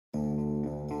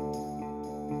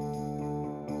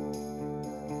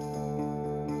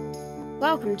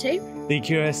Welcome to The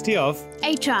curiosity of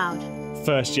A Child.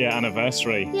 first year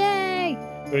anniversary. Yay!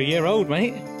 We're a year old,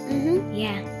 mate.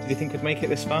 Yeah. Did you think we'd make it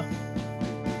this far?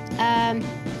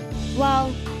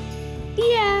 Well,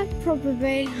 yeah,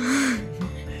 probably.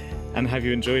 And have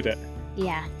you enjoyed it?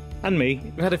 Yeah. And me.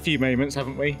 We've had a few moments,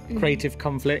 haven't we? Creative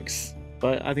conflicts.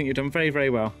 But I think you've done very,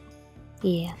 very well.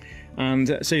 Yeah.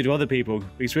 And so do other people,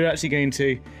 because we're actually going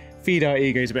to feed our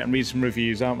egos a bit and read some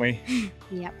reviews, aren't we?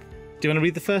 Yep. Do you want to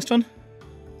read the first one?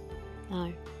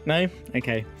 No. No?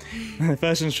 Okay. The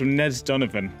first one's from Ned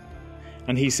Donovan.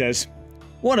 And he says,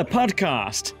 "What a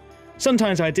podcast!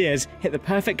 Sometimes ideas hit the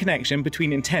perfect connection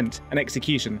between intent and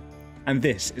execution. And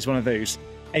this is one of those.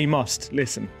 A must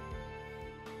listen."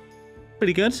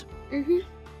 Pretty good. And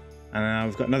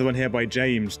I've got another one here by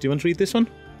James. Do you want to read this one?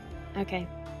 Okay.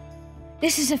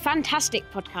 This is a fantastic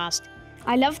podcast.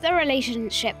 I love the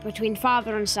relationship between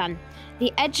father and son.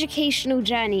 The educational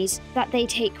journeys that they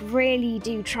take really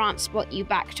do transport you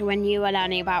back to when you were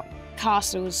learning about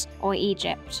castles or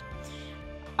Egypt.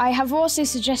 I have also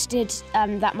suggested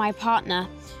that my partner,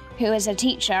 who is a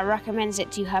teacher, recommends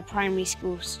it to her primary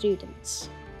school students.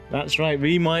 That's right.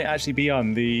 We might actually be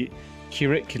on the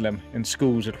curriculum in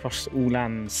schools across all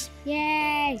lands.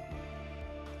 Yay!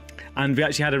 And we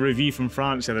actually had a review from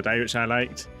France the other day, which I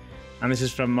liked. And this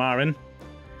is from Marin.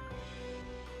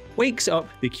 "Wakes up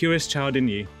the curious child in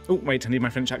you." Oh, wait, I need my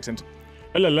French accent.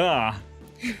 Oh la la.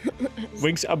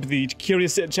 Wakes up the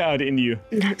curious child in you.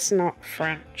 That's not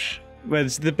French. Well,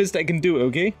 it's the best I can do,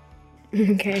 okay?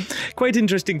 Okay. Quite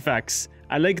interesting facts.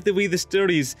 I like the way the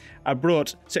stories are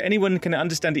brought so anyone can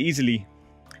understand it easily,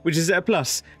 which is a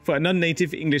plus for a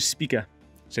non-native English speaker.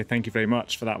 So thank you very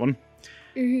much for that one.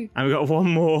 And we've got one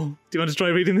more. Do you want to try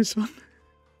reading this one?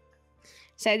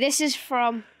 So this is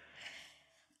from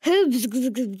Pretty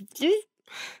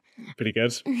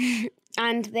good.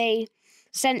 And they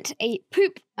sent a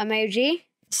poop emoji,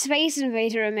 space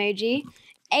invader emoji,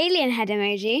 alien head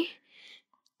emoji,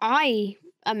 eye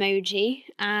emoji,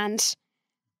 and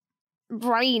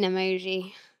brain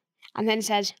emoji. And then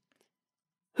said,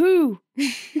 "Who?"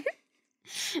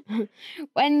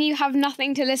 When you have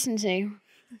nothing to listen to.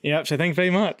 Yep, so thank you very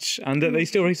much. And they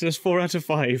still rated us 4 out of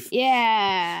 5.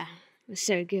 Yeah. It was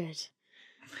so good.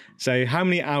 So how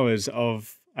many hours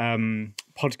of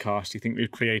podcast do you think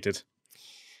we've created?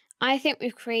 I think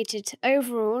we've created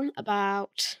overall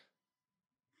about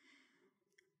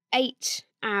 8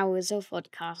 hours of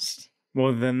podcast.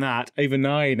 More than that, over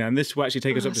 9. And this will actually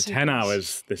take us up to so 10 good.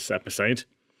 hours this episode.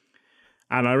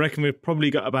 And I reckon we've probably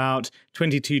got about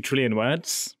 22 trillion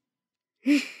words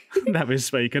that we've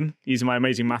spoken, using my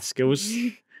amazing math skills,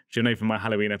 which you know from my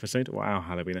Halloween episode, or our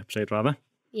Halloween episode, rather.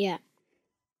 Yeah.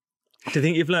 Do you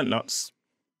think you've learnt lots?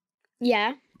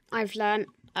 Yeah, I've learnt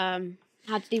how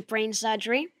to do brain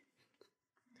surgery.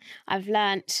 I've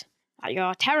learnt that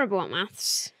you're terrible at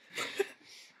maths.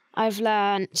 I've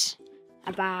learnt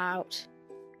about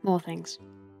more things.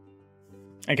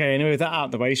 Okay, anyway, with that out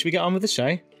of the way, should we get on with the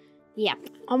show? Yeah,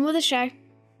 on with the show.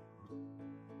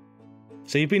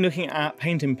 So you've been looking at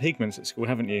painting pigments at school,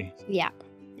 haven't you? Yeah,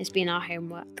 it's been our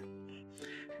homework.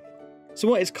 So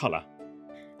what is colour?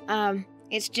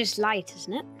 It's just light,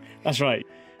 isn't it? That's right.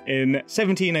 In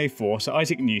 1704, Sir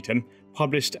Isaac Newton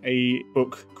published a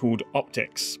book called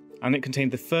Optics, and it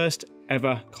contained the first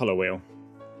ever colour wheel.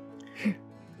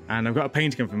 And I've got a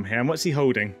painting of him here, and what's he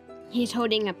holding? He's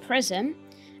holding a prism,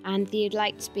 and the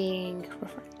light's being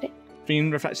refracted.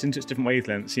 Being reflected into its different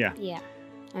wavelengths, yeah. Yeah,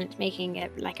 and it's making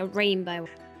it like a rainbow.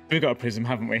 We've got a prism,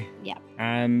 haven't we? Yeah.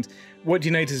 And what do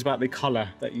you notice about the colour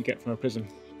that you get from a prism?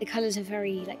 The colours are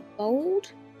very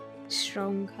bold,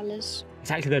 strong colours.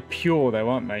 Exactly, they're pure though,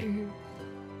 aren't they?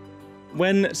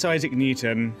 When Sir Isaac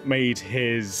Newton made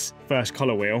his first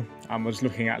colour wheel and was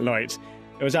looking at light,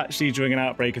 it was actually during an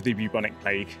outbreak of the bubonic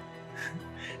plague.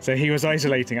 So he was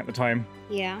isolating at the time.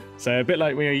 Yeah. So a bit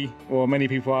like many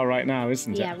people are right now,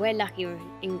 isn't it? Yeah, we're lucky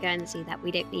in Guernsey that we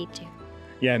don't need to.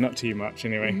 Yeah, not too much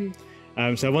anyway.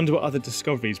 So I wonder what other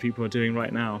discoveries people are doing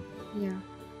right now. Yeah.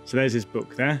 So there's his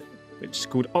book there, which is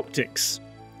called Optics,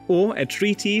 or a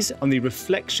treatise on the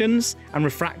reflections and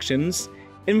refractions,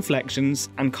 inflections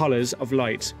and colours of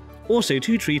light. Also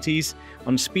 2 treatises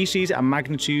on species and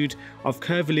magnitude of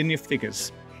curvilinear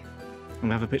figures. And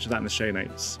we'll have a picture of that in the show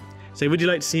notes. So would you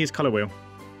like to see his colour wheel?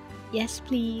 Yes,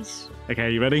 please. Okay, are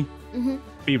you ready?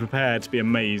 Be prepared to be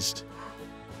amazed.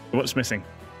 What's missing?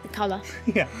 The colour.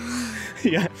 Yeah.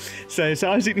 So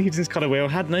Isaac Newton's colour wheel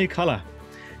had no colour.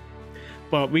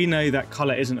 But we know that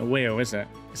colour isn't a wheel, is it?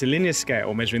 It's a linear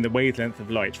scale measuring the wavelength of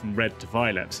light from red to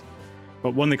violet.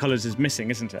 But one of the colours is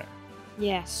missing, isn't it?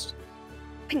 Yes.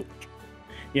 Pink.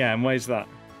 Yeah, and why is that?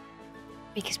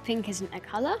 Because pink isn't a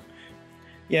colour?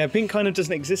 Yeah, pink kind of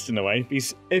doesn't exist in a way,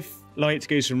 because if light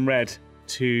goes from red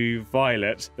to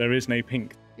violet, there is no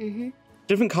pink. Mm-hmm.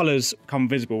 Different colours become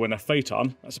visible when a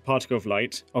photon, that's a particle of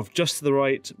light, of just the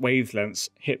right wavelengths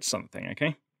hits something,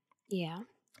 okay? Yeah.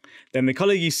 Then the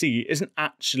colour you see isn't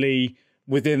actually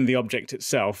within the object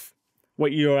itself.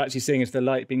 What you're actually seeing is the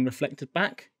light being reflected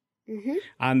back. Mm-hmm.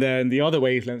 And then the other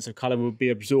wavelengths of colour will be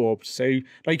absorbed. So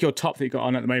like your top that you've got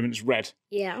on at the moment is red.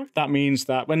 Yeah. That means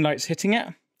that when light's hitting it,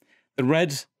 the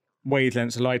red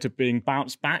wavelengths of light are being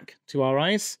bounced back to our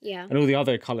eyes. Yeah. And all the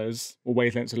other colours or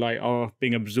wavelengths of light are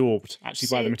being absorbed actually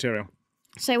by the material.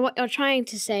 So what you're trying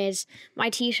to say is my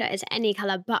t-shirt is any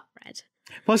colour but red.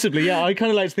 Possibly, yeah. I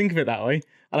kind of like to think of it that way.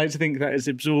 I like to think that it's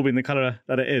absorbing the colour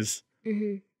that it is.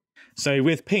 Mm-hmm. So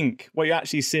with pink, what you're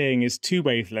actually seeing is two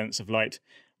wavelengths of light,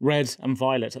 red and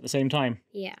violet at the same time.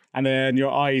 Yeah. And then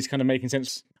your eyes kind of making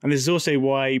sense. And this is also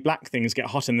why black things get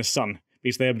hot in the sun,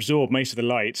 because they absorb most of the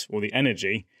light or the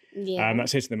energy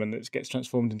that's hitting them, and it gets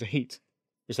transformed into heat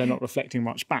because they're not reflecting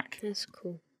much back. That's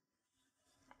cool.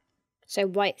 So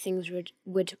white things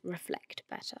would reflect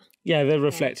better. Yeah, they're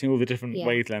reflecting all the different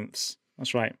wavelengths.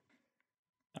 That's right.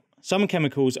 Some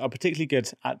chemicals are particularly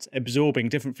good at absorbing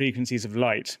different frequencies of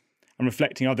light and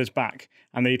reflecting others back,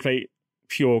 and they create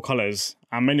pure colours.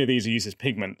 And many of these are used as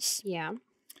pigments. Yeah.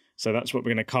 So that's what we're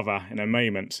going to cover in a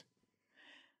moment.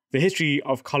 The history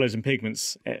of colours and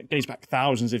pigments, it goes back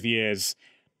thousands of years.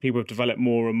 People have developed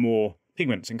more and more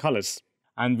pigments and colours.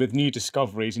 And with new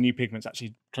discoveries and new pigments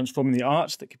actually transforming the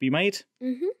art that could be made.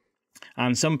 Mm-hmm.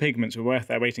 And some pigments were worth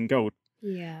their weight in gold.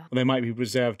 Yeah. Or they might be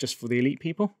reserved just for the elite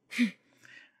people.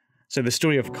 So the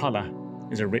story of colour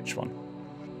is a rich one.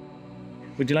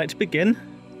 Would you like to begin?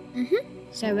 Mm-hmm.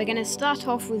 So we're going to start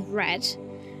off with red.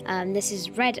 This is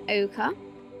red ochre.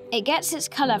 It gets its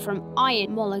colour from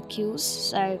iron molecules,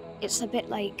 so it's a bit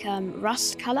like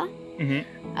rust colour.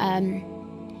 Mm-hmm.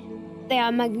 They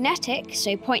are magnetic,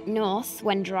 so point north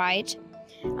when dried,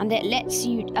 and it lets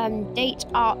you date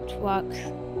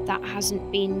artwork that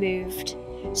hasn't been moved.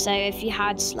 So if you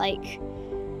had like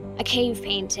a cave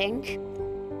painting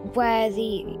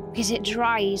because it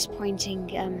dries pointing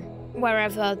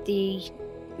wherever the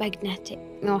magnetic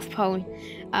North Pole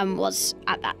was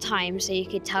at that time, so you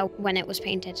could tell when it was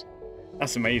painted.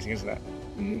 That's amazing, isn't it?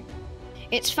 Mm-hmm.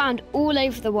 It's found all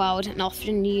over the world and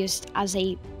often used as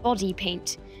a body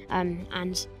paint,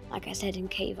 and like I said, in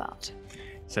cave art.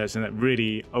 So it's a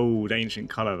really old, ancient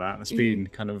colour that's been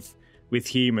kind of with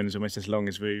humans almost as long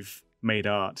as we've made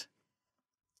art.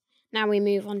 Now we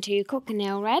move on to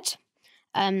cochineal red,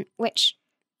 which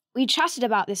we chatted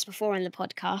about this before in the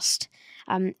podcast.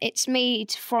 It's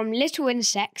made from little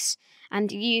insects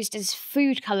and used as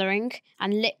food colouring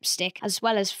and lipstick, as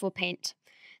well as for paint.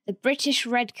 The British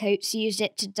redcoats used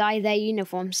it to dye their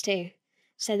uniforms too.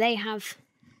 So they have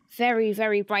very,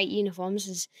 very bright uniforms,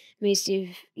 as most of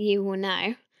you will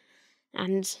know.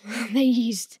 And they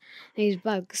used these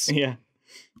bugs. Yeah.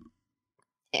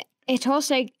 It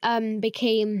also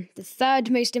became the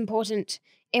third most important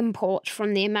import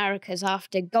from the Americas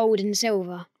after gold and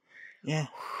silver. Yeah,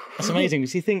 that's amazing.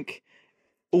 Because you think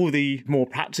all the more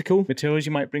practical materials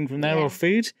you might bring from there or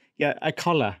food, a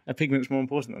colour, a pigment's more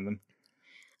important than them.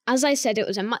 As I said, it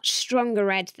was a much stronger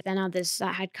red than others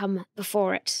that had come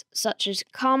before it, such as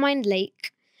carmine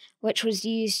lake, which was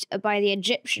used by the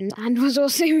Egyptians and was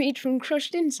also made from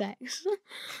crushed insects.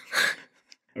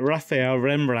 Raphael,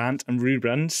 Rembrandt and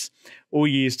Rubens all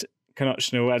used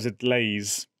cochineal as a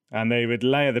glaze, and they would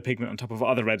layer the pigment on top of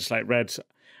other reds like red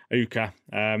ochre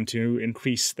to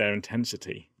increase their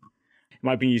intensity. It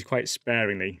might be used quite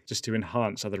sparingly just to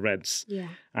enhance other reds. Yeah.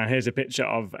 And here's a picture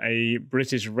of a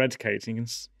British redcoat. You can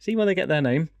see where they get their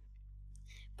name.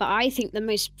 But I think the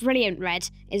most brilliant red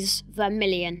is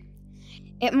vermilion.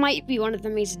 It might be one of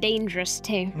the most dangerous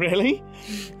too. Really?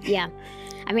 Yeah.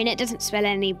 I mean, it doesn't spill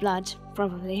any blood,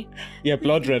 probably. Yeah,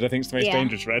 blood red I think is the most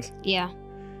dangerous red. Yeah.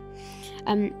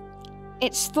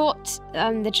 It's thought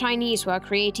the Chinese were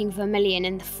creating vermilion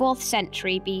in the 4th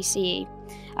century BCE,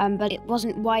 but it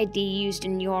wasn't widely used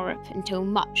in Europe until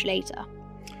much later.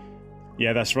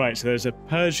 Yeah, that's right. So there's a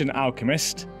Persian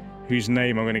alchemist, whose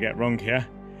name I'm going to get wrong here,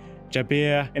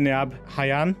 Jabir Inab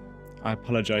Hayyan. I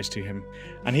apologise to him.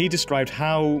 And he described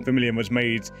how vermilion was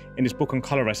made in his book on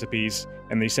colour recipes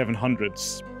in the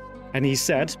 700s. And he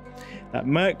said that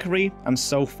mercury and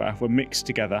sulphur were mixed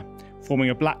together, forming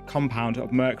a black compound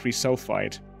of mercury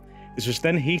sulfide. This was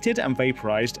then heated and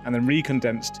vaporised and then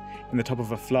recondensed in the top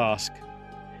of a flask.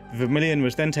 The vermilion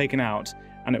was then taken out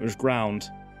and it was ground.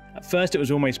 At first it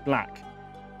was almost black,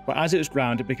 but as it was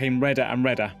ground it became redder and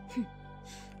redder.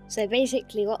 So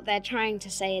basically what they're trying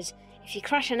to say is If you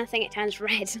crush anything, it turns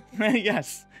red.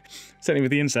 Yes, certainly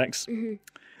with the insects. Mhm.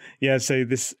 Yeah, so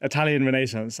this Italian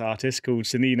Renaissance artist called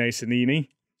Cennino Cennini,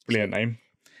 brilliant name,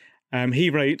 he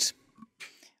wrote,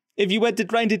 "If you were to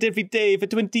grind it every day for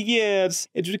 20 years,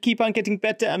 it would keep on getting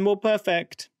better and more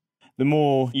perfect. The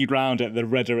more you ground it, the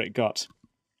redder it got."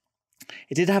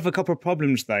 It did have a couple of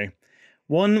problems, though.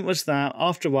 One was that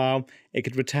after a while, it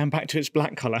could return back to its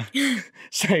black colour.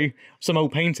 So some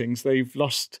old paintings, they've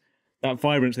lost that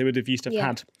vibrance they would have used to have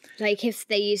had. Like if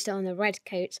they used it on a red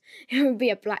coat, it would be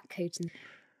a black coat.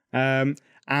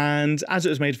 And as it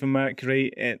was made from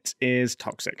mercury, it is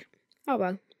toxic. Oh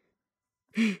well.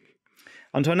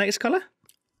 On to our next colour.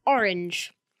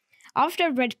 Orange.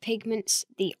 After red pigments,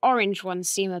 the orange ones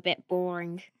seem a bit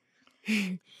boring.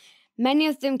 Many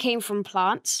of them came from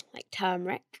plants, like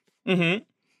turmeric.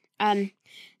 Mm-hmm.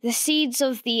 The seeds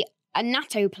of the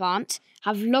annatto plant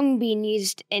have long been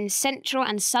used in Central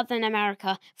and Southern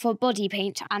America for body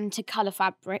paint and to colour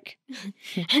fabric.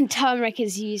 And turmeric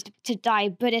is used to dye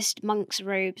Buddhist monks'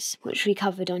 robes, which we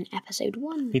covered on episode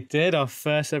 1. We did our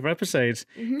first ever episode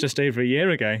just over a year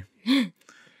ago.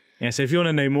 Yeah, so if you want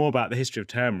to know more about the history of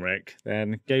turmeric,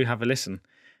 then go have a listen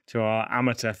to our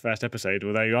amateur first episode,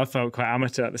 although I felt quite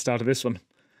amateur at the start of this one.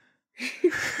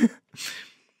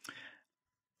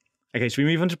 Okay, so we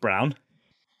move on to brown.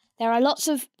 There are lots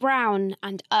of brown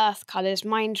and earth colours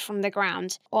mined from the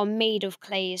ground or made of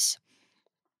clays.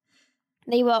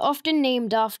 They were often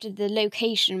named after the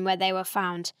location where they were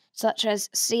found, such as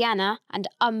Siena and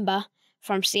Umber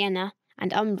from Siena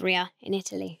and Umbria in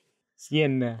Italy.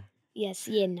 Sienna. Yes,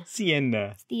 Siena.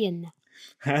 Sienna. Siena.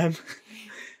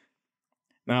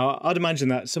 Now, I'd imagine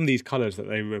that some of these colours that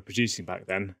they were producing back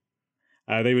then,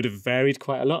 they would have varied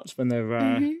quite a lot when they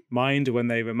were mined or when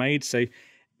they were made. So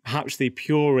perhaps the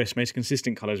purest, most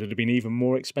consistent colours would have been even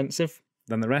more expensive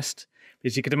than the rest.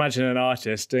 Because you could imagine an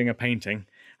artist doing a painting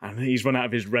and he's run out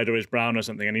of his red or his brown or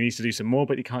something and he needs to do some more,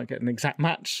 but he can't get an exact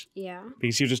match. Yeah.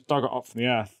 Because you just dug it up from the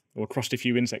earth or crushed a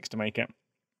few insects to make it.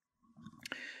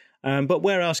 But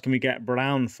where else can we get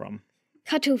brown from?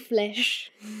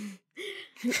 Cuttlefish.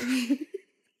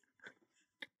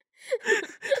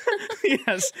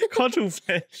 Yes,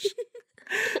 cuttlefish.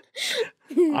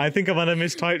 I think I might have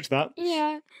mistyped that.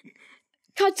 Yeah.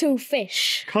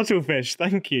 Cuttlefish. Cuttlefish,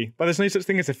 thank you. But there's no such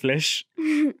thing as a flish.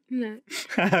 No.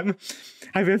 Have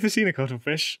you ever seen a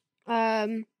cuttlefish?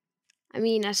 I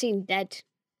mean, I've seen dead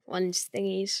ones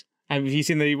thingies. Have you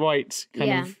seen the white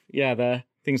kind of, the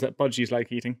things that budgies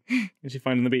like eating, as you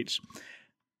find on the beach?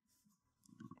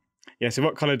 Yeah, so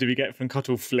what colour do we get from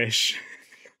cuttlefish?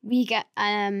 We get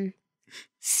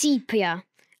sepia,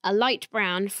 a light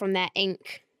brown from their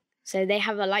ink. So they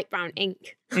have a light brown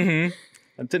ink. Mm-hmm.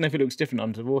 I don't know if it looks different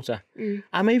under water.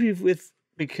 And maybe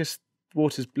because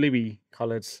water's bluey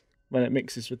coloured when it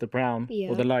mixes with the brown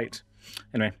or the light.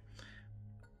 Anyway.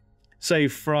 So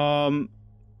from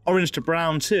orange to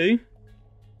brown to...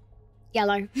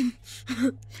 Yellow.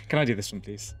 Can I do this one,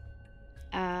 please?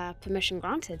 Permission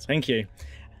granted. Thank you.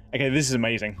 Okay, this is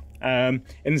amazing. In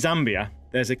Zambia,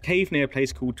 there's a cave near a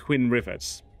place called Twin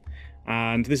Rivers.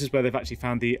 And this is where they've actually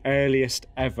found the earliest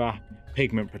ever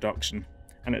pigment production.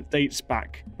 And it dates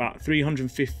back about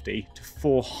 350 to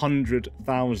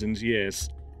 400,000 years.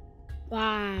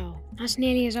 Wow. That's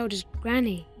nearly as old as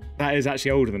Granny. That is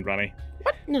actually older than Granny.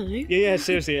 What? No. Yeah,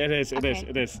 seriously, it is.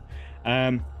 It is.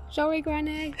 Sorry,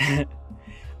 Granny.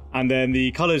 And then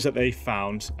the colours that they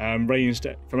found ranged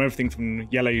from everything from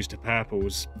yellows to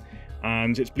purples.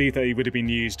 And it's believed that they would have been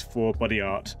used for body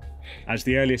art, as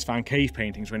the earliest found cave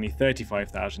paintings were only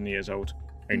 35,000 years old,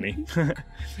 only.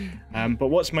 But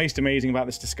what's most amazing about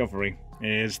this discovery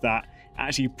is that it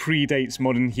actually predates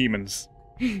modern humans.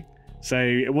 So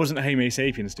it wasn't Homo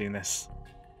sapiens doing this,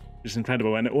 which is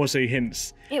incredible. And it also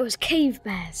hints... It was cave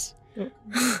bears.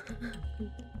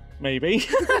 Maybe.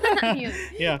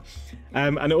 Yeah.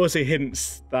 And it also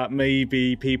hints that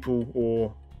maybe people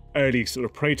or early sort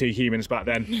of proto-humans back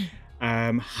then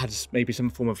had maybe some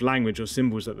form of language or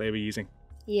symbols that they were using.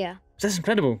 Yeah. So that's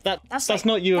incredible. That's like,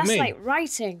 not you and me. That's like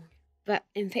writing, but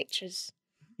in pictures.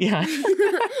 Yeah.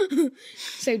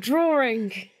 So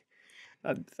drawing.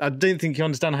 I don't think you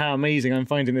understand how amazing I'm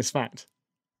finding this fact.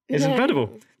 It's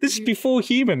incredible. This is before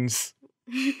humans.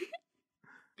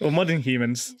 Or modern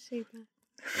humans. Super.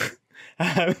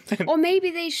 Or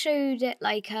maybe they showed it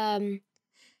like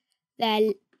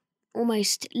they're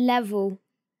almost level.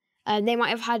 They might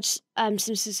have had some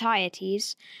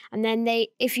societies, and then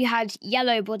if you had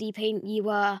yellow body paint, you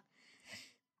were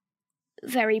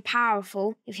very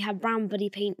powerful. If you had brown body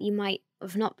paint, you might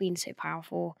have not been so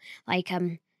powerful, like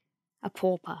a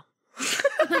pauper.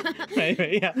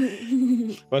 Maybe, yeah.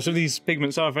 Well, some of these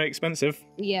pigments are very expensive.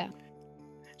 Yeah.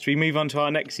 Should we move on to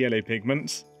our next yellow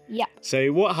pigment? Yeah.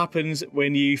 So what happens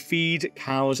when you feed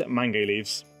cows mango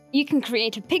leaves? You can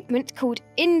create a pigment called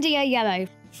India yellow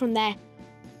from their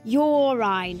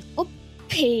urine or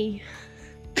pee.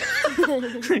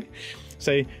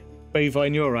 So,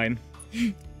 bovine urine.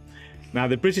 Now,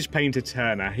 the British painter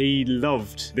Turner, he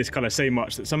loved this colour so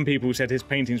much that some people said his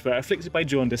paintings were afflicted by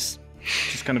jaundice,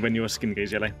 which is kind of when your skin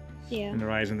goes yellow in the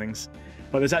eyes and things.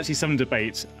 But there's actually some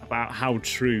debate about how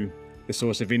true the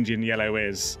source of Indian yellow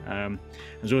is.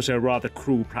 There's also a rather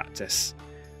cruel practice.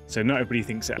 So not everybody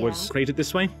thinks it was created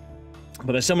this way,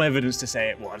 but there's some evidence to say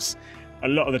it was. A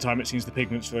lot of the time it seems the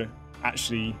pigments were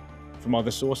actually from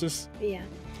other sources. Yeah.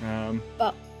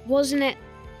 But wasn't it,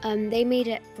 they made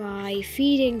it by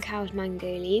feeding cows mango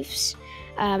leaves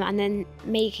and then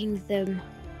making them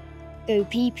go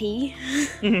pee-pee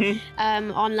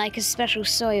on like a special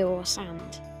soil or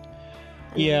sand.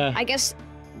 And yeah. I guess,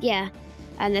 yeah.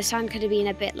 And the sand could have been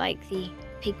a bit like the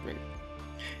pigment.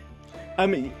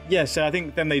 Yeah, so I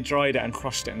think then they dried it and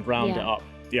crushed it and ground it up.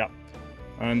 Yeah.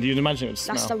 And you'd imagine it would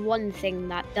smell. That's the one thing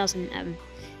that doesn't,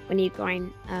 when you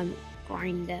grind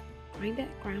it,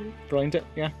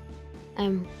 yeah.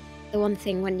 the one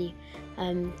thing when you,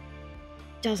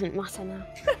 doesn't matter now.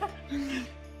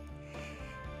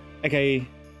 Okay,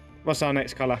 what's our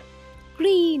next colour?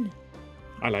 Green.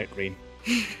 I like green.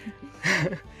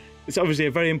 It's obviously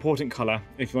a very important colour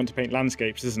if you want to paint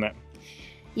landscapes, isn't it?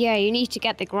 Yeah, you need to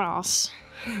get the grass.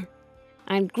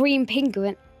 And green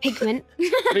pigment. Green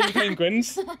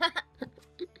penguins.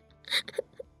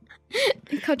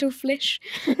 Cuttlefish.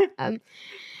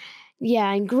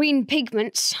 Yeah, and green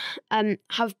pigments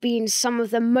have been some of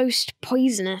the most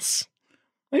poisonous.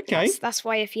 Okay. That's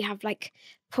why if you have like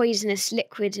poisonous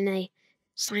liquid in a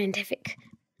scientific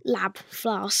lab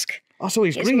flask, oh, it's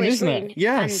always green, isn't it?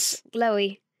 Yes. And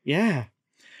glowy. Yeah.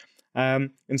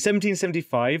 In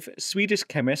 1775, Swedish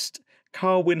chemist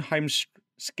Carl Wilhelm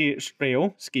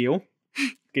Scheele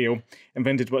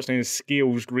invented what's known as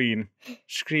Scheele's green.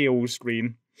 Scheele's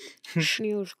green.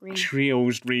 Scheele's green.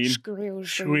 Scheele's green.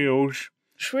 Scheele's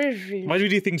green. Why do we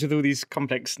do things with all these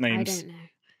complex names?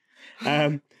 I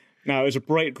don't know. Now, it was a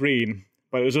bright green,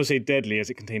 but it was also deadly as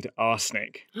it contained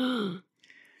arsenic.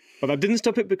 But that didn't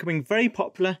stop it becoming very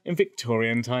popular in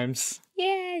Victorian times.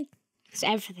 Yay! Because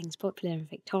everything's popular in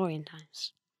Victorian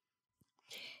times.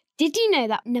 Did you know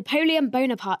that Napoleon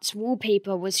Bonaparte's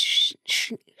wallpaper was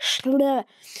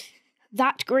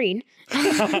that green?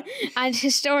 And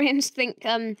historians think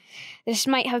this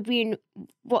might have been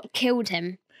what killed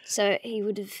him. So he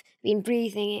would have been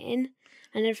breathing it in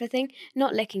and everything.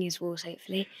 Not licking his walls,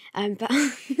 hopefully. But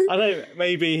I know,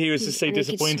 maybe he was just so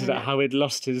disappointed at how he'd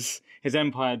lost his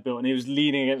empire built and he was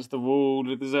leaning against the wall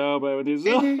with his elbow and his...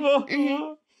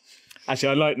 Actually,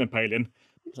 I like Napoleon.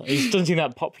 He doesn't seem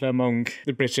that popular among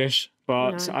the British,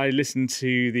 but I listened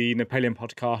to the Napoleon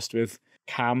podcast with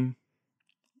Cam,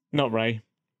 not Ray,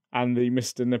 and the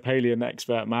Mr. Napoleon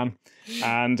expert man.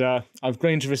 And I've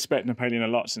grown to respect Napoleon a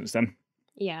lot since then.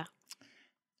 Yeah.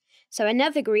 So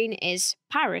another green is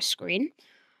Paris green.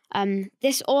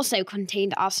 This also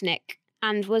contained arsenic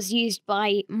and was used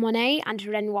by Monet and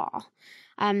Renoir.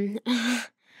 And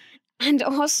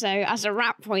also as a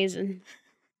rat poison.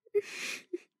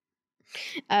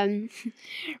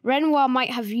 Renoir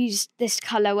might have used this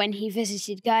colour when he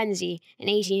visited Guernsey in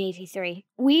 1883.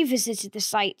 We visited the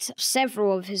site of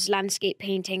several of his landscape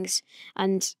paintings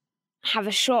and have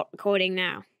a short recording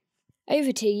now.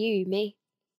 Over to you, me.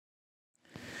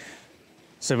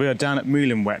 So we are down at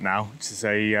Moulin Wet now, which is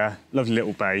a lovely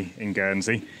little bay in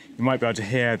Guernsey. You might be able to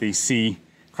hear the sea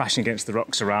crashing against the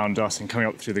rocks around us and coming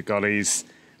up through the gullies.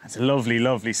 It's a lovely,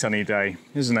 lovely sunny day,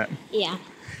 isn't it? Yeah.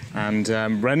 And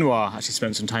Renoir actually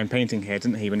spent some time painting here,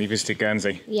 didn't he, when he visited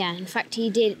Guernsey? Yeah, in fact he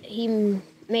did. He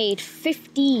made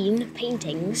 15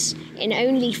 paintings in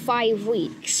only 5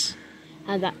 weeks.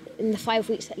 In the 5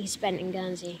 weeks that he spent in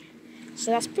Guernsey.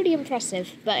 So that's pretty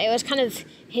impressive. But it was kind of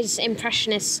his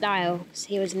impressionist style, because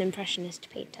he was an impressionist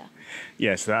painter.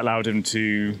 Yeah, so that allowed him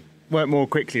to work more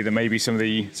quickly than maybe some of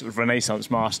the sort of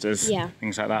Renaissance masters,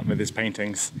 things like that with his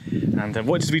paintings. And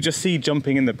what did we just see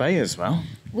jumping in the bay as well?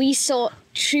 We saw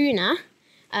tuna,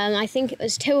 I think it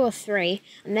was 2 or 3,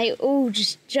 and they all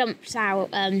just jumped out,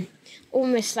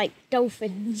 almost like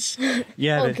dolphins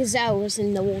or gazelles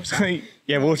in the water.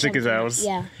 Yeah, water gazelles.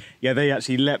 Yeah. Yeah, they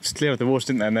actually leapt clear of the water,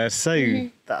 didn't they? And they're so,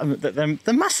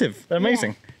 they're massive, they're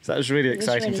amazing. Yeah. So that was really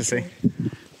exciting to see.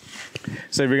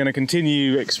 So we're going to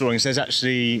continue exploring. So there's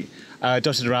actually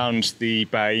dotted around the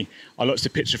bay are lots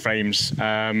of picture frames,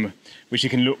 which you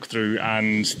can look through,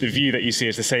 and the view that you see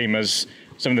is the same as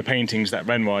some of the paintings that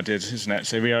Renoir did, isn't it?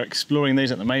 So we are exploring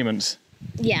these at the moment.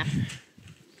 Yeah.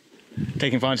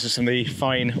 Taking advantage of some of the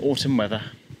fine autumn weather.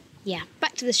 Yeah,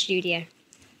 back to the studio.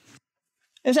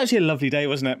 It was actually a lovely day,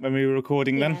 wasn't it, when we were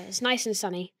recording then? Yeah, it was nice and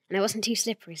sunny, and it wasn't too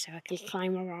slippery, so I could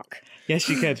climb a rock. Yes,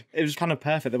 you could. It was kind of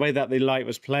perfect, the way that the light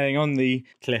was playing on the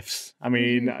cliffs. I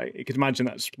mean, you could imagine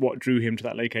that's what drew him to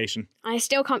that location. I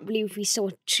still can't believe we saw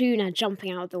tuna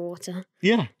jumping out of the water.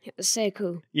 Yeah. It was so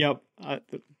cool. Yep,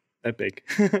 they're big.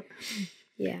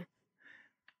 Yeah.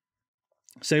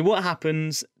 So what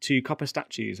happens to copper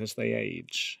statues as they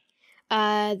age?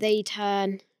 They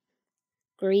turn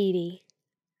greedy,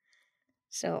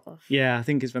 sort of. Yeah, I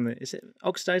think it's when is it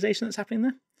oxidization that's happening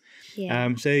there?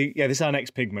 Yeah. So yeah, this is our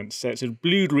next pigment. So it's a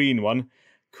blue-green one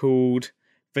called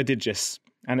verdigris,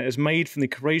 and it is made from the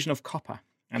corrosion of copper,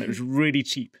 and it was really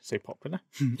cheap, so popular.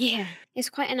 Yeah,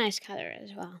 it's quite a nice colour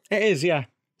as well. It is, yeah,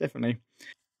 definitely.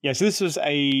 Yeah, so this was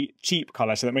a cheap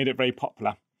colour, so that made it very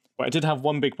popular. But it did have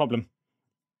one big problem.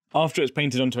 After it was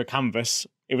painted onto a canvas,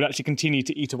 it would actually continue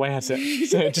to eat away at it,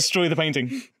 so it would destroy the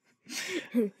painting.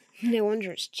 No wonder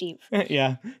it's cheap.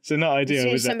 Yeah, so not ideal, As soon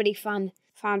as was it? somebody found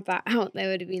that out, they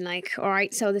would have been like, all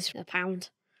right, sell this for £1. So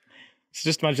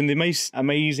just imagine the most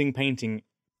amazing painting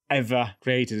ever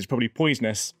created is probably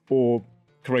poisonous or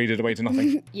corroded away to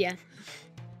nothing. Yeah.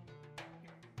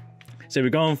 So we're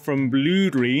going from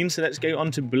blue-green, so let's go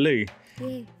on to blue,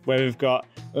 where we've got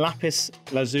lapis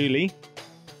lazuli.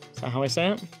 Is that how I say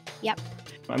it? Yep.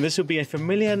 And this will be a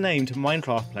familiar name to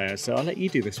Minecraft players, so I'll let you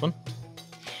do this one.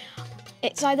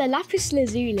 It's either lapis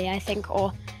lazuli, I think,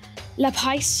 or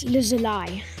lapis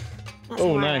lazuli. That's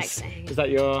Oh, what I like nice. saying. Is that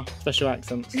your special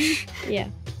accent? Yeah.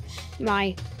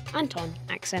 My Anton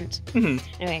accent. Mhm.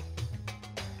 Anyway.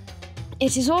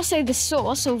 It is also the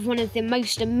source of one of the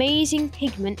most amazing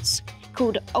pigments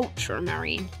called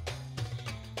ultramarine.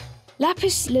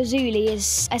 Lapis lazuli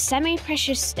is a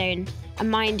semi-precious stone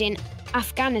mined in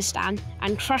Afghanistan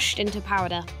and crushed into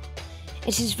powder.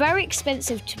 It is very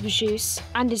expensive to produce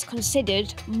and is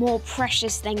considered more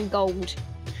precious than gold.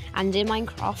 And in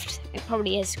Minecraft, it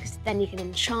probably is, because then you can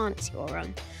enchant your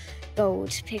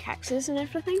gold pickaxes and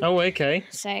everything. Oh, okay.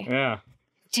 So, Yeah,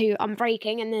 to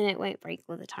unbreaking, and then it won't break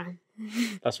all the time.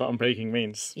 that's what unbreaking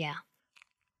means. Yeah.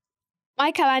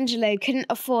 Michelangelo couldn't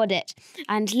afford it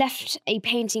and left a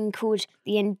painting called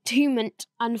The Entombment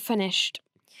unfinished.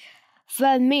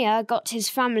 Vermeer got his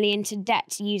family into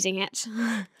debt using it.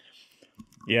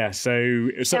 Yeah, so...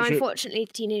 It was So such a... unfortunately,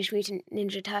 Teenage Mutant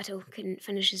Ninja Turtle couldn't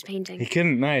finish his He painting.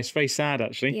 couldn't, no, it's very sad,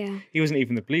 actually. Yeah. He wasn't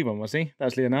even the blue one, was he? That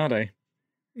was Leonardo.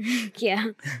 Yeah.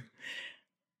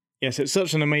 Yes, it's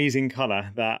such an amazing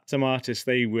colour that some artists,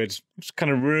 they would just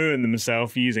kind of ruin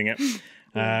themselves using it.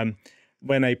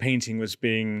 When a painting was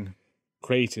being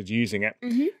created using it,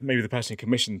 maybe the person who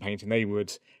commissioned the painting, they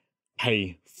would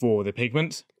pay for the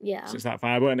pigment. Yeah. So it's that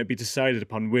valuable, and it'd be decided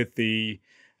upon with the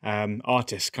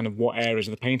artist kind of what areas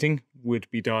of the painting would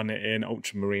be done in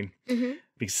ultramarine,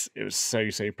 because it was so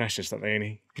precious that they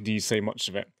only could use so much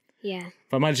of it. Yeah.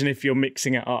 But imagine if you're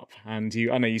mixing it up and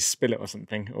you spill it or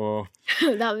something, or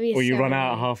That would be you so run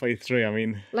out annoying. halfway through. I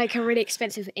mean, Like a really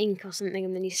expensive ink or something,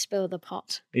 and then you spill the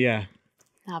pot. yeah.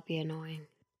 That'd be annoying.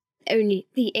 Only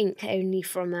the ink only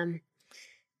from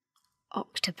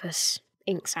octopus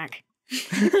ink sac.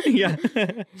 Yeah.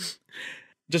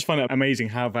 Just find it amazing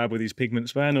how valuable these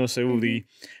pigments were, and also all the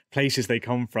places they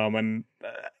come from, and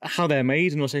how they're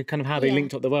made, and also kind of how they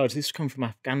linked up the world. So this come from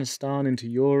Afghanistan into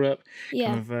Europe, Yeah.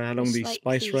 kind of along It's the like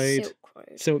Spice the Road.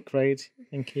 Silk Road.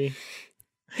 Thank you.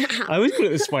 I always call it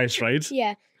the Spice Road.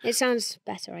 Yeah, it sounds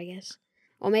better, I guess.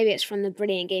 Or maybe it's from the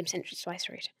Brilliant Game Century Spice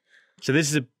Road. So this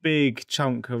is a big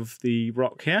chunk of the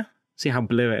rock here. See how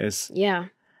blue it is. Yeah.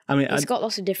 I mean, It's got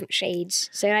lots of different shades.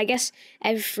 So I guess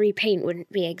every paint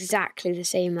wouldn't be exactly the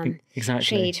same exactly.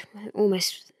 shade.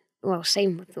 Almost, well,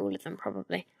 same with all of them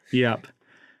probably. Yep.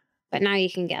 But now you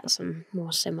can get some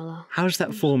more similar. How does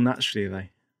that form naturally, though?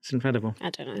 It's incredible. I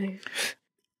don't know.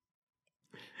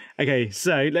 Okay,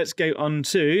 so let's go on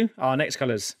to our next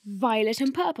colours. Violet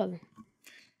and purple.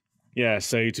 Yeah,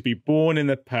 so to be born in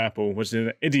the purple was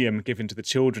an idiom given to the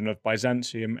children of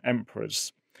Byzantium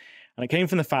emperors. And it came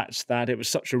from the fact that it was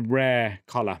such a rare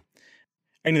colour.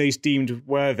 Only those deemed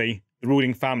worthy, the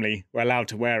ruling family, were allowed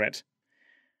to wear it.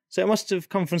 So it must have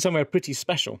come from somewhere pretty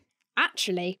special.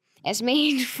 Actually, it's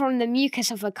made from the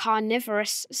mucus of a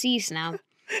carnivorous sea snail.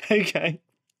 Okay.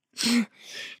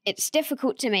 It's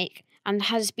difficult to make and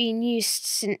has been used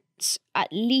since at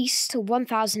least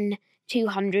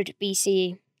 1200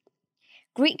 BCE.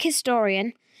 Greek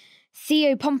historian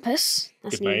Theopompus,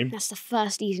 that's Good new. name. That's the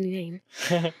first easy name.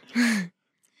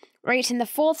 Wrote in the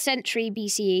 4th century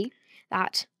BCE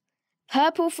that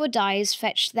purple for dyes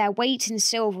fetched their weight in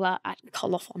silver at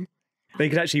Colophon. They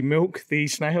could actually milk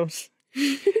these snails.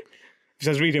 Because I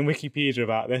was reading Wikipedia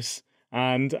about this,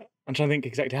 and I'm trying to think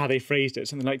exactly how they phrased it.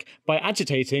 Something like, by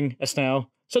agitating a snail,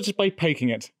 such as by poking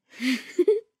it.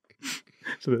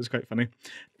 So that was quite funny.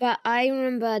 But I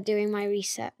remember doing my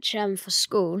research for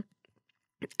school,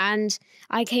 and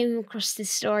I came across this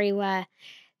story where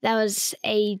there was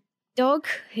a dog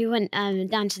who went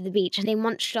down to the beach, and they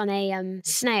munched on a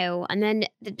snail, and then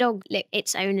the dog licked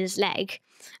its owner's leg,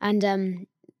 and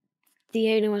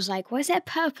the owner was like, "Why is there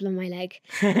purple on my leg?"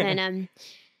 And then,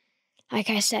 like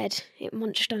I said, it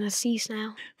munched on a sea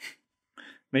snail.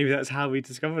 Maybe that's how we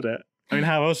discovered it. I mean,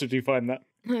 how else would you find that?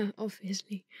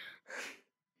 Obviously.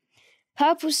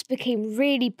 Purples became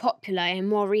really popular in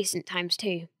more recent times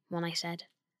too, when I said.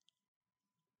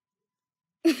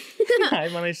 When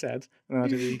I said. No, I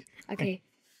didn't. Okay.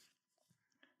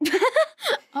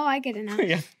 Oh, I get it now.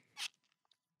 Yeah.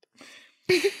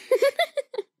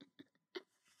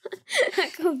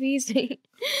 That confused me.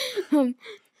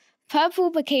 Purple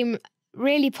became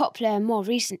really popular in more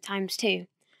recent times too.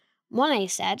 Monet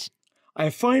said, I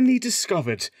have finally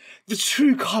discovered the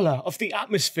true colour of the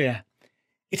atmosphere.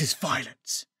 It is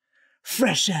violet.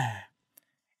 Fresh air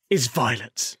is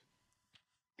violet.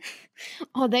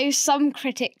 although some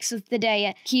critics of the day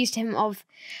accused him of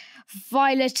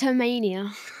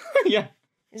violetomania. Yeah.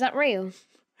 Is that real?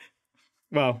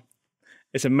 Well,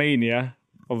 it's a mania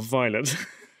of violet.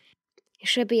 It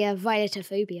should be a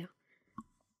violetophobia.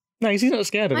 No, he's not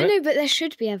scared of I it. know, but there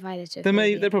should be a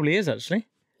violetophobia. There probably is, actually.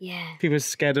 Yeah. People are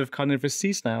scared of carnivorous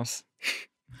sea snails.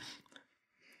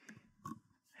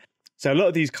 So a lot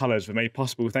of these colours were made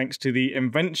possible thanks to the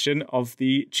invention of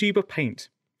the tube of paint.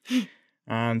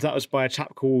 And that was by a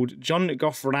chap called John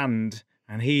Goffrand,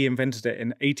 and he invented it in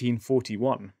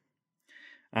 1841.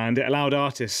 And it allowed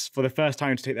artists for the first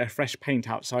time to take their fresh paint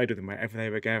outside with them wherever they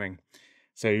were going.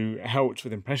 So it helped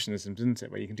with Impressionism, didn't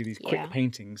it? Where you can do these quick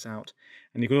paintings out.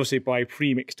 And you could also buy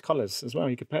pre-mixed colours as well.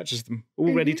 You could purchase them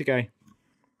all ready to go.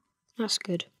 That's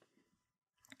good.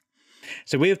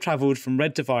 So we have travelled from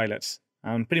red to violet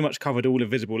and pretty much covered all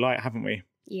of visible light, haven't we?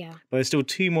 Yeah. But there's still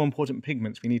two more important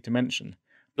pigments we need to mention.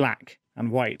 Black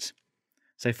and white.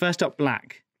 So first up,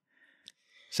 black.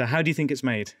 So how do you think it's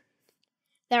made?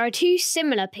 There are two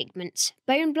similar pigments,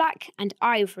 bone black and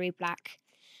ivory black.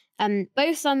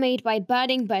 Both are made by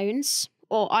burning bones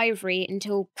or ivory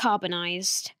until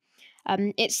carbonized.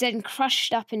 It's then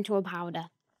crushed up into a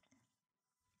powder.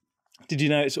 Did you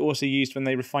know it's also used when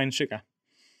they refine sugar?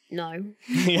 No.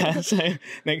 Yeah, so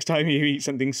next time you eat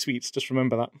something sweet, just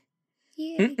remember that.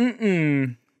 Yeah.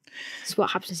 That's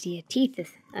what happens to your teeth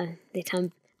if they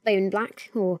turn bone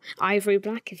black or ivory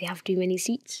black if you have too many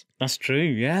sweets. That's true,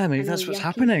 yeah, maybe that's what's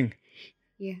happening.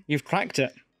 Yeah. You've cracked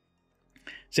it.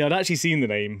 See, I'd actually seen the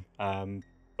name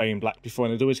bone black before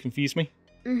and it always confused me.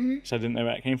 So I didn't know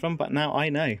where it came from, but now I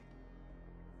know.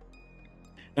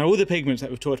 Now, all the pigments that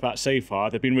we've talked about so far,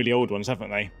 they've been really old ones, haven't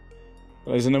they?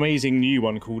 But there's an amazing new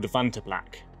one called Vanta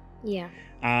Black. Yeah.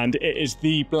 And it is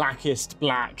the blackest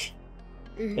black.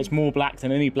 It's more black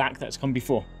than any black that's come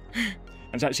before. And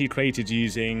it's actually created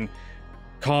using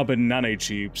carbon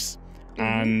nanotubes.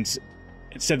 And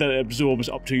it said that it absorbs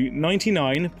up to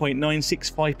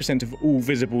 99.965% of all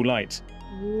visible light.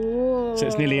 Whoa. So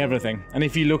it's nearly everything. And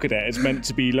if you look at it, it's meant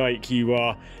to be like you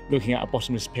are looking at a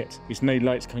bottomless pit. There's no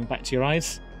lights coming back to your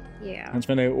eyes. Yeah. And it's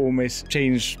meant to almost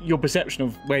change your perception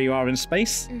of where you are in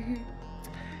space.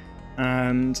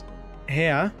 And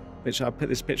here, which I'll put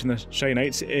this picture in the show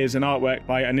notes, is an artwork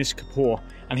by Anish Kapoor.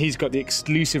 And he's got the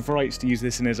exclusive rights to use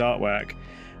this in his artwork.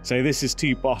 So this is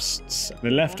two busts.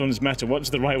 The left one's metal. What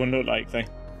does the right one look like, though?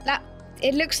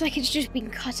 It looks like it's just been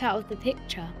cut out of the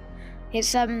picture.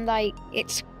 It's like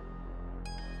it's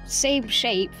same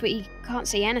shape, but you can't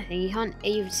see anything. You can't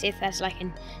even see if there's like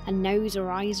a nose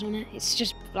or eyes on it. It's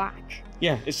just black.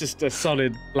 Yeah, it's just a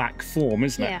solid black form,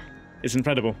 isn't it? Yeah. It's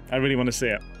incredible. I really want to see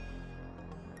it.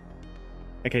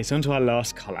 Okay, so on to our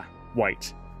last colour,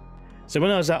 white. So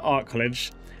when I was at art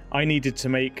college, I needed to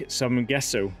make some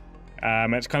gesso.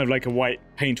 It's kind of like a white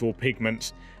paint or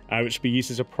pigment, which would be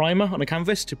used as a primer on a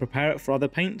canvas to prepare it for other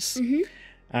paints.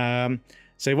 So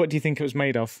what do you think it was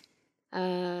made of?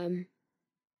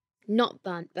 Not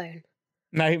burnt bone.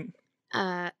 No.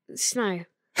 Snow.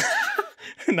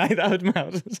 No, that would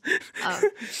melt.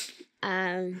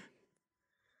 A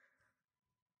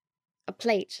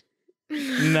plate.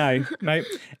 No.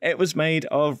 It was made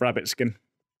of rabbit skin.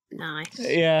 Nice.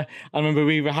 Yeah, I remember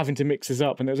we were having to mix this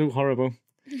up and it was all horrible.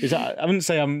 Because I wouldn't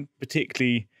say I'm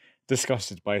particularly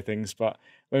disgusted by things, but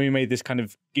when we made this kind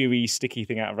of gooey, sticky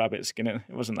thing out of rabbit skin, it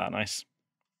wasn't that nice.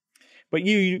 But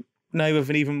you know of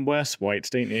an even worse white,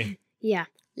 don't you? Yeah.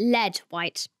 Lead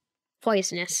white.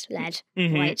 Poisonous lead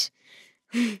white.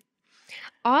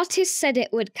 Artists said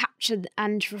it would capture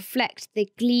and reflect the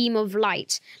gleam of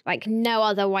light like no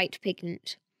other white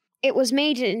pigment. It was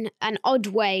made in an odd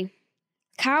way.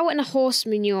 Cow and horse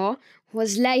manure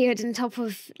was layered on top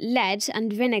of lead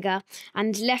and vinegar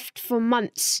and left for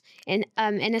months in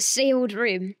a sealed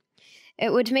room.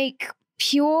 It would make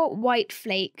pure white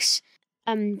flakes,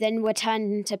 then were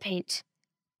turned into paint.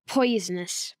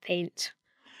 Poisonous paint.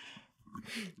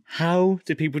 How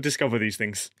did people discover these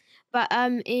things? But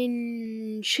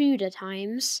in Tudor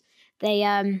times,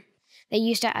 they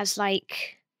used it as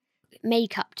like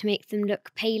makeup to make them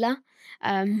look paler.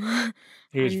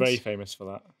 Who was very famous for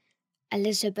that?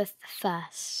 Elizabeth I.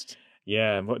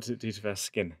 Yeah, and what did it do to their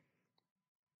skin?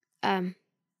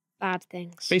 Bad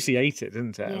things. Basically ate it,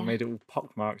 didn't it? Yeah. And made it all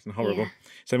pockmarked and horrible. Yeah.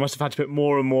 So they must have had to put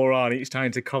more and more on each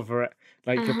time to cover it,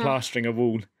 like you're plastering a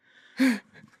wall.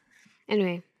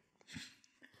 Anyway,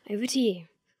 over to you.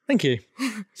 Thank you.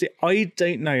 See, I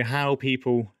don't know how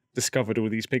people discovered all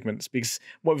these pigments, because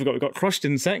what we've got crushed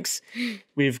insects,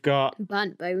 we've got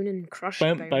Burnt bone and crushed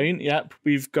burnt bone, yep.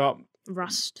 We've got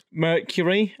rust,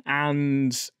 mercury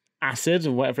and acid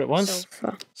or whatever it was.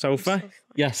 Sulfur.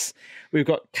 Yes. We've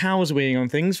got cows weighing on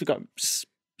things. We've got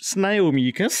snail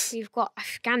mucus. We've got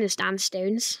Afghanistan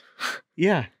stones.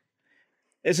 Yeah.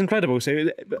 It's incredible.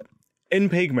 So in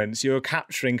pigments, you're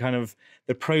capturing kind of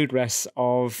the progress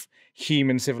of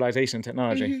human civilization and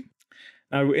technology.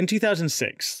 Now, in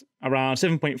 2006, around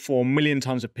 7.4 million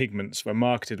tons of pigments were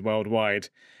marketed worldwide.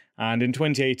 And in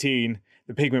 2018,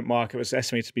 the pigment market was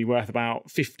estimated to be worth about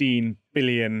 $15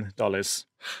 billion. So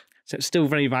it's still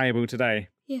very valuable today.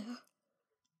 Yeah.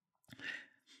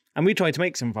 And we tried to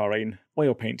make some of our own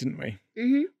oil paint, didn't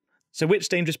we? So which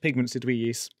dangerous pigments did we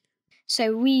use?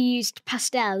 So we used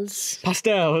pastels.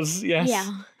 Pastels, yes.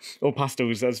 Yeah. Or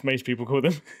pastels, as most people call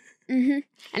them.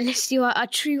 Unless you are a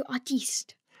true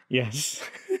artiste. Yes.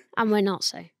 And we're not,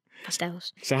 so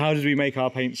pastels. So how did we make our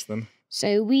paints then?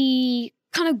 So we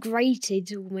kind of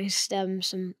grated almost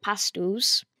some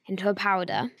pastels into a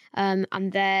powder. And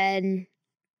then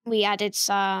we added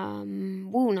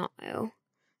some walnut oil,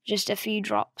 just a few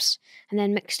drops, and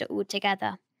then mixed it all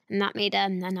together. And that made a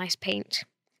nice paint.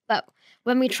 But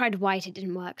when we tried white, it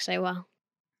didn't work so well.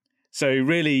 So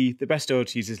really, the best oil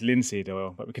to use is linseed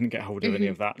oil, but we couldn't get hold of any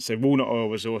of that. So walnut oil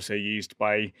was also used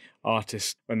by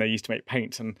artists when they used to make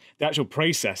paint. And the actual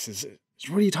process is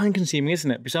really time-consuming,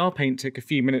 isn't it? Because our paint took a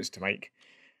few minutes to make.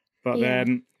 But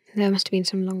then... There must have been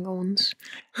some longer ones.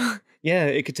 Yeah,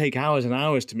 it could take hours and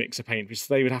hours to mix a paint, because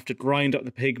they would have to grind up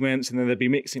the pigments and then they'd be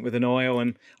mixing it with an oil.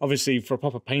 And obviously, for a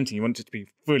proper painting, you want it to be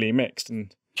fully mixed.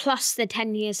 And plus the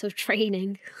 10 years of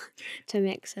training to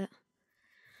mix it.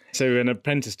 So an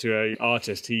apprentice to an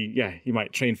artist, he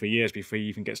might train for years before he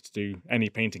even gets to do any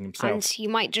painting himself. And you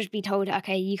might just be told,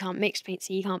 okay, you can't mix paint,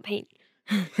 so you can't paint.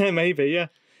 Maybe, yeah.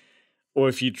 Or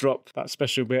if you drop that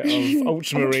special bit of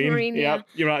ultramarine,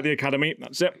 you're out of the academy.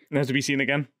 That's it. Never to be seen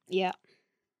again. Yeah.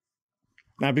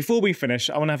 Now, before we finish,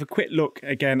 I want to have a quick look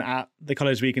again at the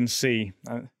colours we can see.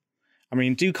 I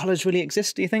mean, do colours really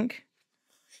exist, do you think?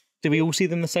 Do we all see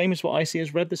them the same as what I see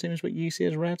as red, the same as what you see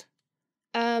as red?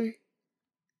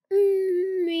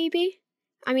 Maybe.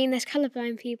 I mean, there's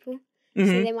colourblind people, so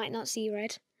they might not see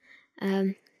red.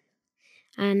 And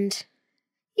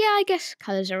yeah, I guess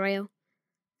colours are real.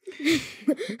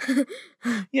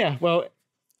 Yeah, well,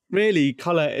 really,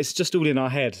 colour is just all in our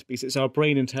head, because it's our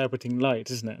brain interpreting light,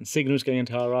 isn't it? And signals going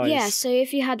into our eyes. Yeah, so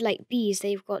if you had like bees,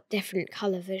 they've got different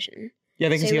colour vision. Yeah,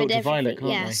 they can see ultraviolet, can't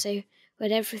they? Yeah, so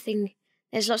with everything,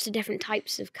 there's lots of different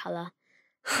types of colour.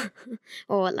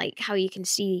 Or like how you can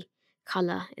see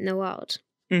colour in the world.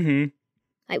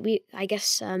 Like I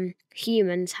guess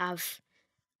humans have,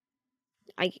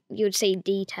 you would say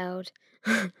detailed,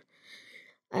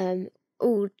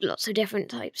 all lots of different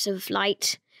types of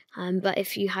light. But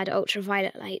if you had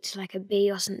ultraviolet light, like a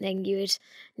bee or something, you would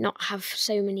not have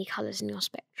so many colours in your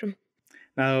spectrum.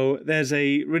 Now, there's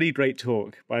a really great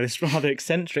talk by this rather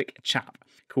eccentric chap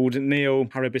called Neil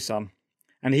Haribisan,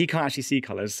 and he can't actually see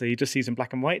colours, so he just sees in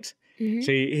black and white.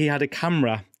 So he had a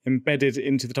camera embedded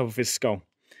into the top of his skull.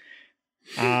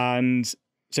 And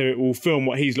so it will film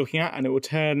what he's looking at, and it will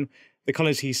turn the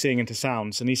colours he's seeing into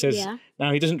sounds. And he says,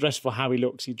 now he doesn't dress for how he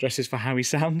looks, he dresses for how he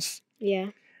sounds. Yeah.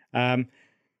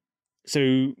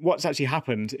 So what's actually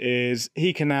happened is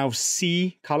he can now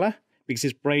see colour because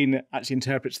his brain actually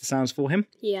interprets the sounds for him.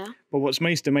 Yeah. But what's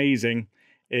most amazing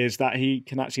is that he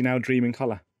can actually now dream in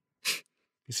colour.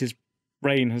 Because his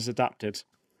brain has adapted.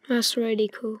 That's really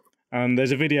cool. And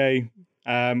there's a video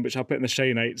which I'll put in the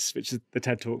show notes, which is the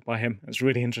TED Talk by him. It's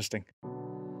really interesting.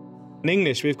 In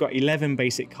English, we've got 11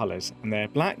 basic colours, and they're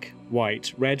black,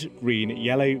 white, red, green,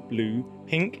 yellow, blue,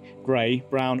 pink, grey,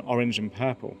 brown, orange and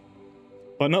purple.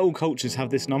 But not all cultures have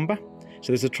this number.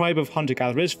 So there's a tribe of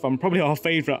hunter-gatherers from probably our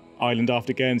favourite island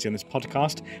after Guernsey on this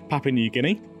podcast, Papua New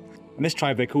Guinea. And this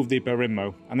tribe, they're called the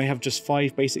Barimmo, and they have just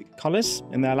 5 basic colours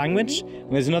in their language.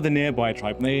 And there's another nearby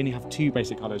tribe, and they only have 2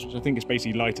 basic colours, which I think is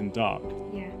basically light and dark.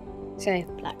 Yeah. So,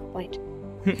 black, white.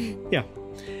 Yeah.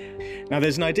 Now,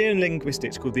 there's an idea in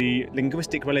linguistics called the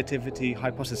linguistic relativity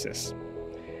hypothesis.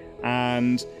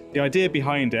 And the idea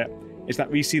behind it is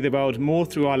that we see the world more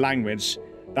through our language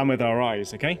than with our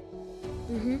eyes, okay?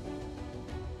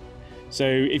 So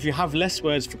if you have less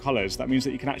words for colours, that means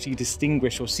that you can actually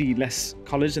distinguish or see less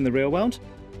colours in the real world.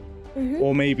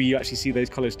 Or maybe you actually see those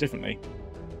colours differently.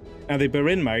 Now, the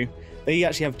Barinmo, they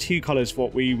actually have 2 colours for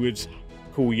what we would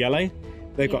call yellow.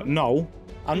 They've got Null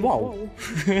and Wol.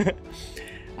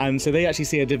 And so they actually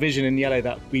see a division in yellow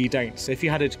that we don't. So if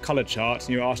you had a colour chart and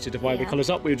you were asked to divide the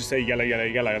colours up, we would just say yellow, yellow,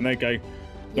 yellow, and they'd go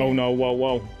Null, Null, Wol,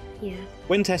 Wol. Yeah.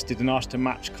 When tested and asked to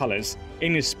match colours,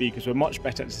 English speakers were much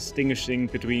better at distinguishing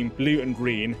between blue and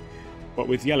green, but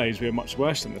with yellows we were much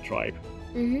worse than the tribe.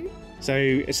 So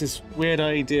it's this weird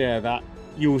idea that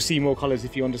you will see more colours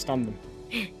if you understand them.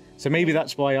 So maybe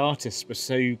that's why artists were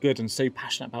so good and so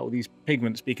passionate about all these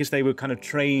pigments, because they were kind of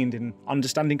trained in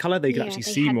understanding colour. They could actually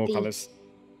see more colours.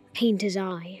 Painter's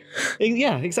eye.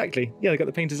 Yeah, exactly. Yeah, they got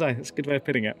the painter's eye. That's a good way of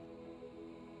putting it.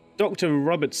 Dr.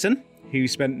 Robertson, who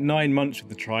spent 9 months with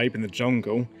the tribe in the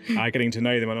jungle, getting to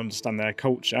know them and understand their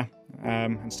culture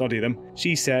and study them,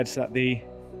 she said that the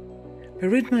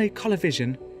Barimmo colour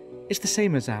vision is the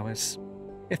same as ours.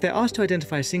 If they're asked to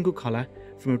identify a single colour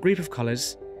from a group of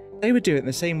colours, they would do it in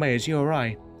the same way as you or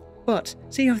I. But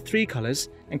say you have 3 colours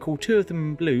and call 2 of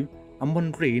them blue and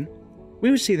 1 green, we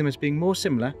would see them as being more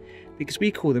similar because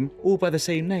we call them all by the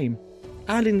same name.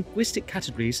 Our linguistic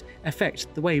categories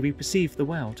affect the way we perceive the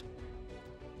world.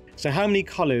 So how many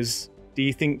colours do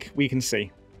you think we can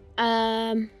see?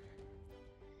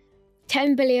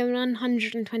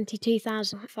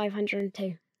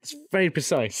 10,122,502. It's very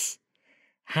precise.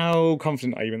 How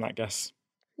confident are you in that guess?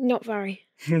 Not very.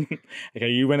 Okay,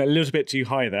 you went a little bit too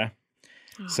high there.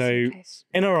 So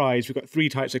in our eyes, we've got 3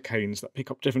 types of cones that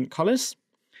pick up different colours.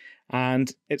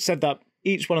 And it said that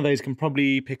each one of those can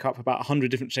probably pick up about 100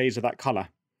 different shades of that colour.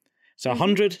 So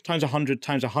 100 times 100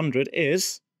 times 100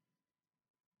 is...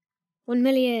 1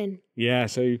 million. Yeah,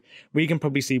 so we can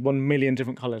probably see 1 million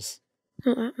different colours.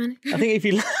 Not that many. I think if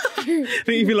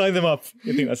you line them up,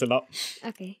 you think that's a lot.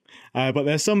 Okay. But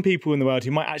there's some people in the world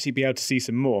who might actually be able to see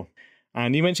some more.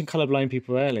 And you mentioned colourblind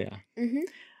people earlier.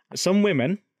 Some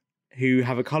women who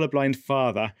have a colourblind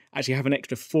father actually have an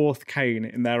extra 4th cone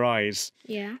in their eyes.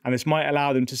 Yeah. And this might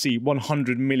allow them to see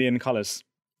 100 million colours.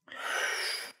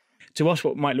 To us,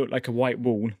 what might look like a white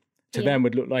wall, to them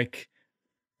would look like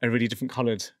a really different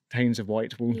coloured tones of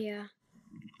white wall. Yeah.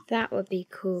 That would be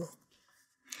cool.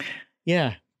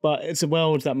 Yeah, but it's a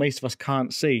world that most of us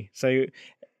can't see. So...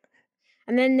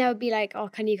 And then they'll be like, oh,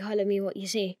 can you colour me what you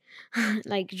see?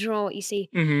 Like, draw what you see.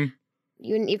 You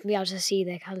wouldn't even be able to see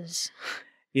their colours.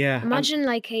 Yeah. Imagine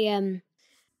like a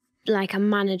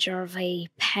manager of a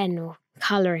pen or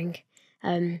colouring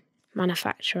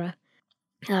manufacturer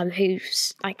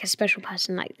who's like a special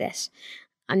person like this.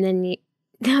 And then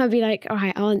they'll be like, all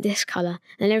right, I want this colour.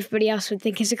 And everybody else would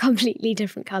think it's a completely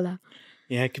different colour.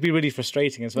 Yeah, it could be really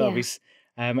frustrating as well. Because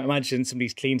imagine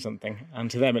somebody's cleaned something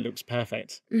and to them it looks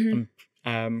perfect.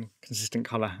 Consistent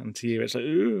colour, and to you it's like,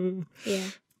 ooh.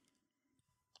 Yeah.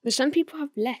 But some people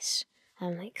have less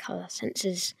like colour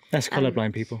senses. Less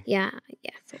colourblind people. Yeah,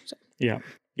 I thought so. Yeah.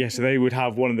 Yeah, so they would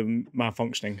have one of them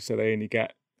malfunctioning, so they only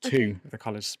get 2 of the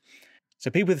colours.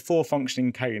 So people with 4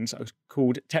 functioning cones are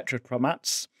called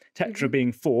tetrachromats, tetra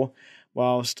being 4,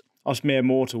 whilst us mere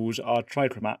mortals are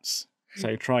trichromats.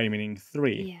 So tri meaning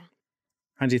 3. Yeah.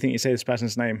 How do you think you say this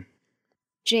person's name?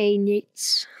 J.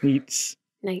 Neats. Neats.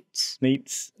 Nates.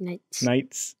 Neats. Nates.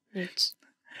 Nates. Nates.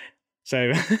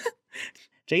 So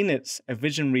Jane Nitz, a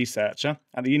vision researcher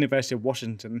at the University of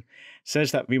Washington,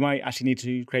 says that we might actually need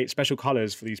to create special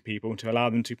colours for these people to allow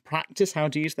them to practice how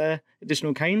to use their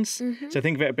additional canes. So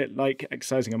think of it a bit like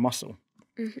exercising a muscle.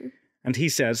 And he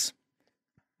says,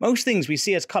 most things we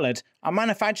see as coloured are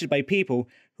manufactured by people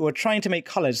who are trying to make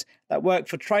colours that work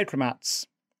for trichromats.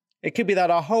 It could be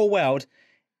that our whole world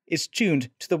is tuned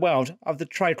to the world of the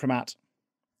trichromat.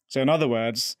 So in other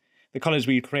words, the colours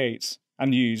we create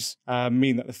and use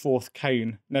mean that the fourth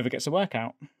cone never gets a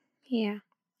workout. Yeah.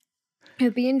 It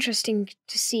would be interesting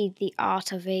to see the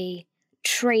art of a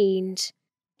trained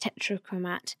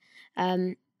tetrachromat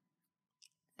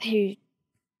who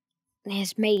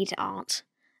has made art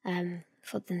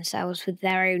for themselves with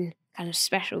their own kind of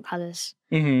special colours.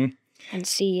 Mm-hmm. And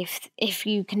see if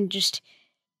you can just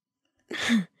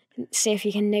see if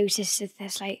you can notice if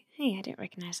there's like, hey, I don't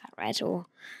recognise that red, or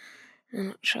I'm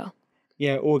not sure.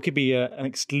 Yeah, or it could be an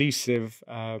exclusive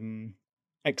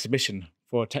exhibition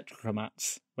for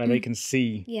tetrachromats where they can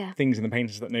see things in the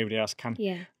paintings that nobody else can.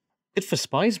 Yeah. Good for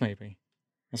spies, maybe,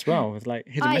 as well, with like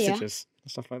hidden messages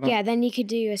and stuff like that. Yeah, then you could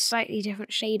do a slightly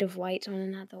different shade of white on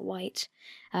another white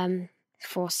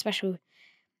for special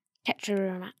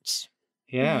tetrachromats.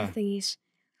 Yeah. Thingies.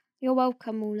 You're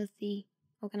welcome, all of the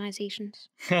organisations.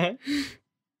 I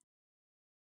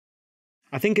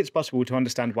think it's possible to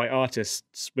understand why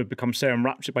artists would become so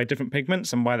enraptured by different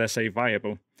pigments and why they're so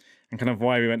valuable, and kind of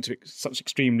why we went to such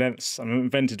extreme lengths and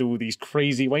invented all these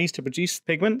crazy ways to produce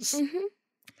pigments,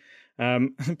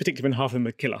 particularly when half of them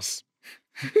would kill us.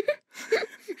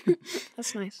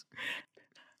 That's nice.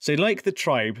 So like the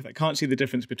tribe that can't see the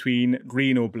difference between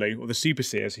green or blue, or the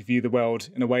superseers who view the world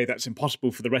in a way that's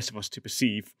impossible for the rest of us to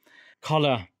perceive,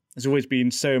 colour has always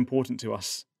been so important to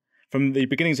us. From the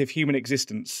beginnings of human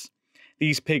existence,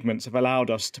 these pigments have allowed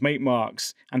us to make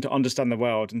marks and to understand the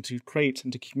world and to create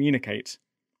and to communicate.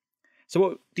 So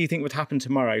what do you think would happen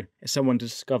tomorrow if someone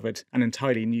discovered an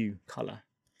entirely new colour?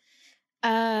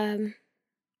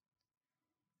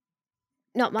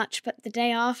 Not much, but the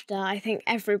day after, I think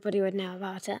everybody would know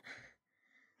about it.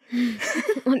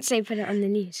 Once they put it on the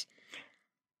news.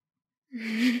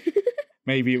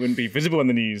 Maybe it wouldn't be visible on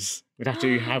the news. We'd have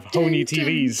to have whole new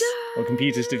TVs or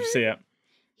computers to see it.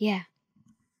 Yeah.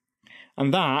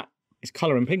 And that is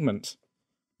colour and pigment.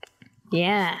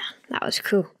 Yeah, that was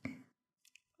cool.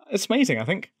 It's amazing, I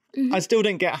think. I still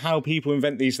don't get how people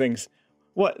invent these things.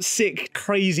 What sick,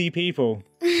 crazy people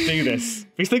do this?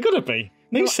 Because they've got to be.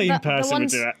 No sane person would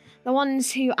do it. The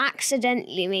ones who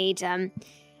accidentally made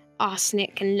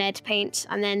arsenic and lead paint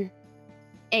and then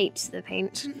ate the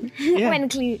paint when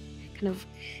kind of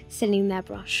thinning their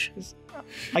brush.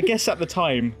 I guess at the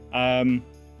time,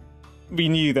 we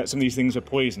knew that some of these things were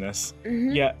poisonous,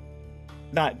 yet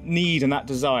that need and that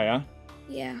desire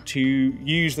to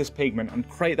use this pigment and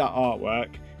create that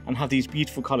artwork and have these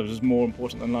beautiful colours was more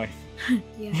important than life.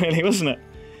 Really, wasn't it?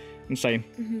 Insane.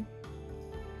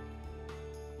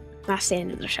 That's the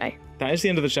end of the show. That is the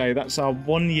end of the show. That's our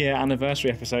 1 year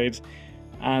anniversary episode.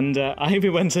 And I hope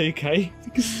it went okay,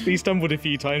 because we stumbled a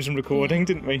few times in recording,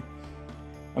 didn't we?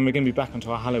 And we're going to be back onto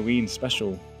our Halloween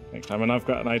special next time, and I've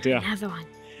got an idea. Another one.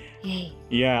 Yay.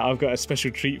 Yeah, I've got a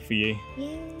special treat for you.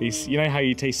 These, you know how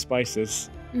you taste spices?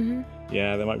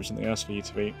 Yeah, there might be something else for you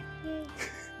to eat.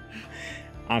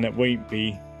 And it won't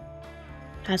be...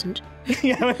 pleasant.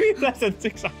 Yeah, maybe pleasant,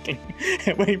 exactly.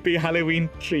 It won't be Halloween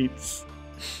treats.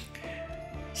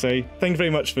 So, thank you very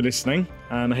much for listening,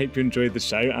 and I hope you enjoyed the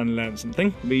show and learned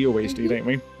something. We always do, don't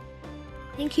we?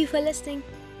 Thank you for listening.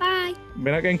 Bye.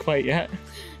 We're not going quite yet.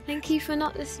 Thank you for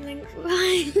not listening.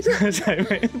 Bye.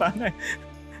 Bye.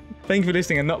 Thank you for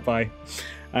listening and not bye.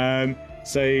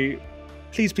 So,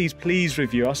 please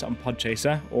review us on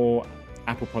Podchaser or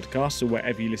Apple Podcasts or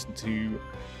wherever you listen to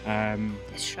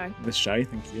this show.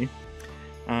 Thank you.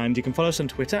 And you can follow us on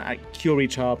Twitter at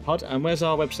CurieCharPod. And where's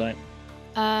our website?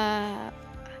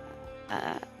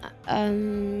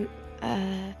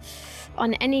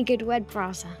 On any good web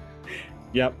browser.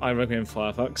 Yep, I recommend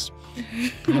Firefox.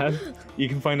 You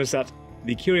can find us at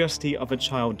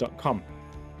thecuriosityofachild.com.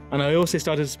 And I also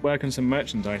started work on some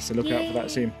merchandise, so look out for that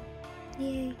soon.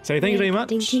 Yay. So thank you very much.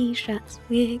 We're getting t-shirts.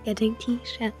 We're getting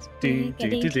t-shirts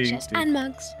and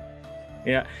mugs.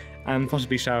 Yeah, and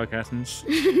possibly shower curtains.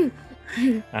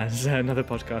 As another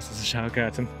podcast is a shower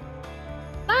curtain.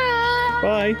 Bye.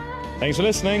 Bye. Thanks for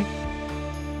listening.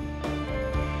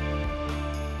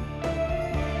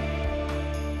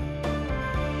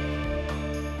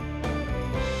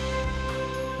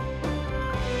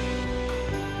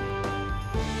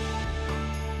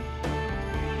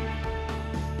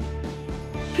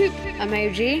 Poop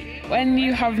emoji. When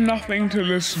you have nothing to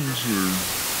listen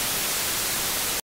to.